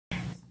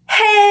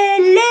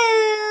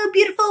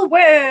beautiful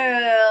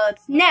world.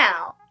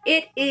 Now,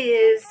 it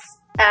is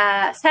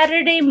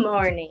Saturday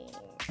morning.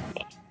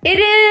 It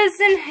is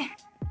an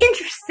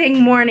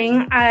interesting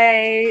morning,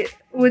 I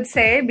would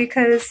say,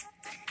 because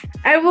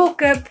I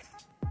woke up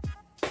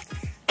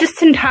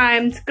just in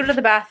time to go to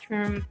the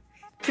bathroom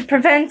to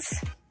prevent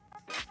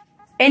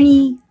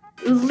any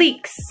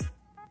leaks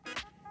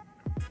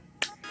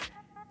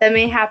that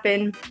may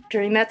happen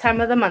during that time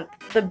of the month,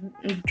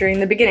 during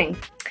the beginning.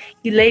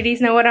 You ladies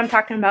know what I'm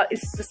talking about.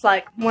 It's just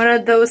like one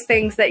of those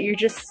things that you're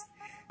just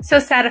so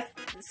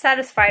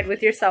satisfied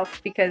with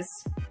yourself because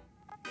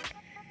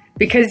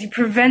you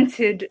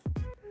prevented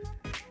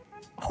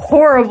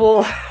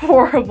horrible,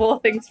 horrible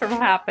things from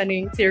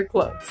happening to your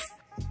clothes.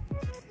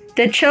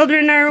 The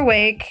children are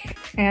awake,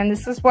 and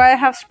this is why I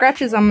have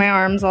scratches on my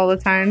arms all the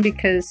time,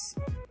 because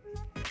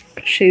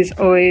she's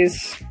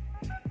always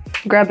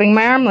grabbing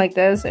my arm like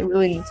this. I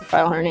really need to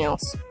file her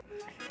nails.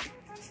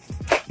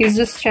 He's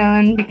just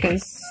chilling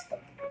because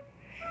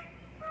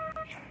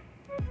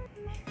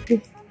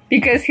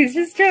he's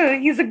just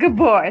chilling. He's a good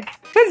boy.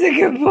 He's a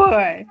good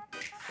boy.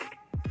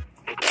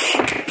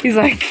 He's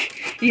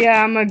like,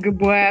 yeah, I'm a good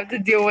boy. I have to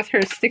deal with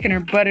her sticking her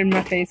butt in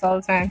my face all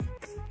the time.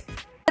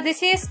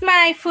 This is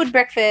my food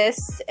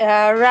breakfast.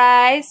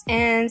 Rice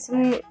and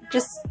some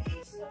just...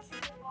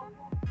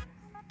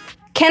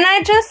 Can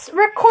I just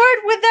record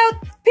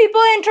without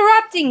people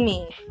interrupting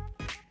me?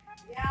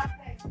 Yeah,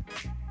 okay.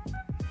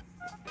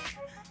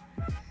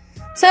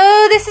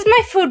 So this is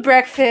my food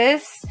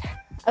breakfast.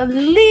 A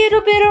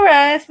little bit of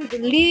rice with a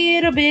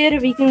little bit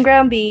of vegan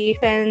ground beef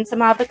and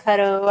some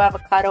avocado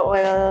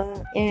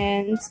oil,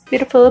 and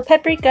beautiful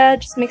paprika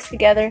just mixed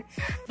together.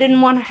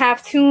 Didn't want to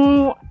have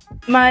too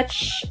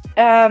much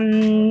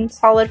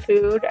solid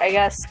food, I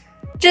guess.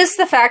 Just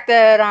the fact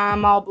that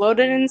I'm all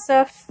bloated and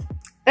stuff.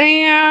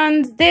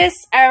 And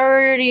this, I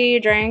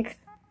already drank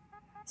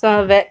some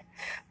of it,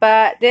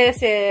 but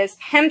this is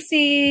hemp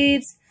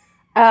seeds,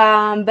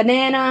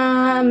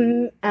 banana,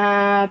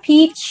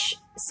 peach,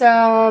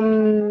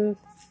 some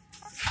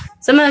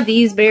of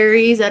these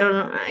berries, I don't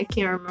know, I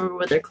can't remember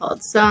what they're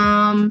called,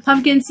 some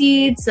pumpkin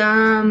seeds,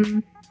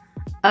 some,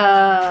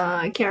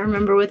 I can't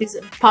remember what these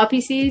are,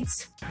 poppy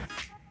seeds.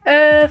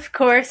 Of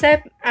course,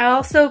 I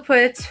also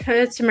put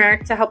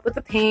turmeric to help with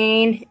the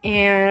pain,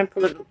 and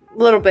put a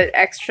little bit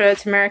extra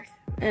turmeric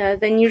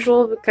than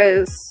usual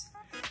because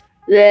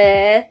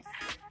bleh.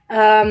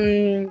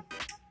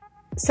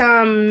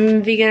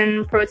 Some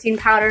vegan protein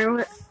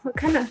powder. What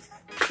kind of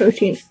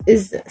protein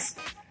is this?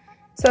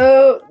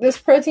 So this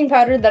protein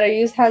powder that I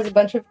use has a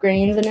bunch of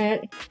grains in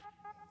it,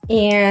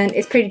 and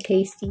it's pretty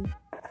tasty.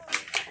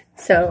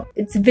 So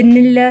it's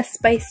vanilla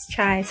spice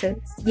chai,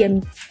 so it's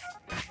yummy.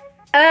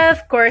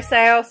 Of course,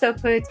 I also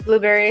put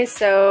blueberries,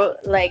 so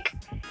like,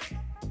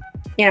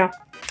 you know,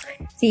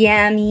 it's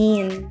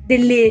yummy and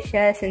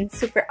delicious and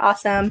super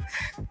awesome.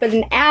 Put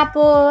an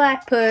apple, I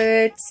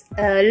put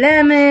a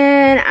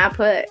lemon, I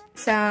put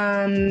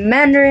some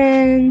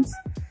mandarins,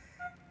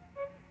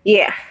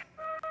 yeah,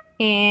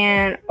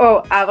 and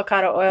oh,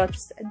 avocado oil,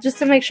 just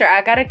to make sure.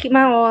 I gotta keep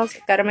my oils,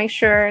 gotta make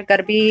sure,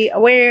 gotta be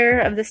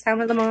aware of this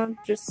time of the month.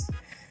 Just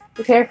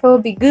be careful,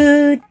 be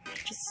good,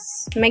 just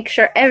make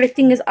sure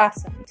everything is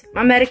awesome. Took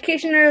my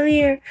medication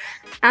earlier.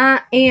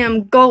 I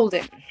am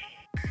golden.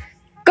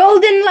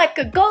 Golden like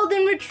a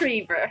golden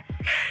retriever.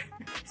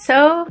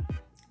 So,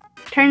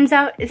 turns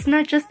out it's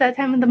not just that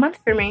time of the month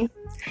for me.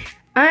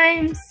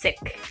 I'm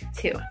sick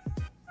too.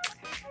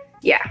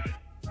 Yeah.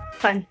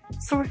 Fun.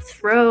 Sore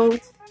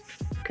throat,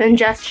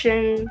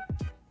 congestion,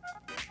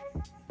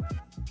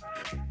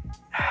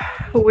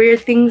 weird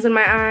things in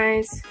my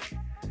eyes.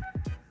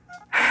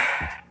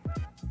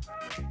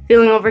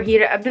 Feeling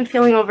overheated. I've been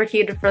feeling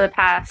overheated for the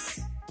past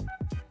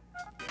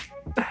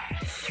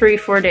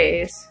 3-4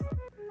 days.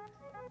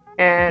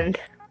 And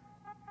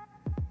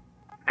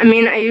I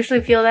mean, I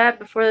usually feel that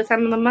before the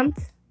time of the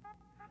month.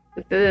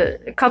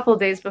 A couple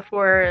days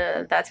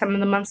before that time of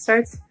the month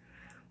starts.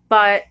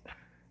 But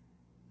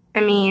I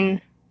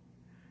mean,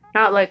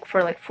 not like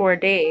for like 4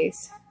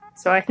 days.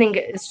 So I think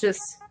it's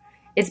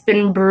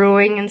been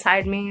brewing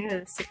inside me,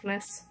 the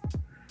sickness.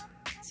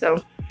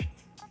 So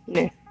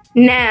yeah.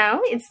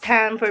 Now, it's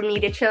time for me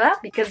to chill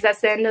out because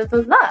that's the end of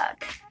the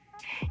vlog.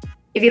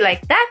 If you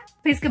like that,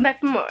 please come back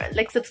for more.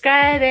 Like,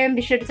 subscribe, and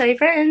be sure to tell your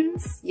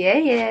friends.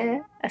 Yeah.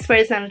 I swear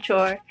it's not a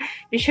chore.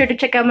 Be sure to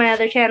check out my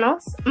other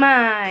channels.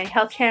 My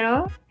health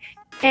channel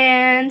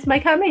and my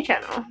comedy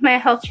channel. My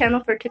health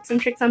channel for tips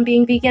and tricks on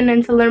being vegan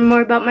and to learn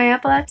more about my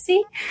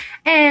epilepsy.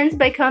 And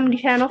my comedy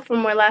channel for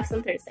more laughs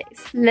on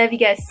Thursdays. Love you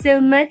guys so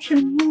much.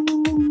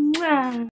 Mwah.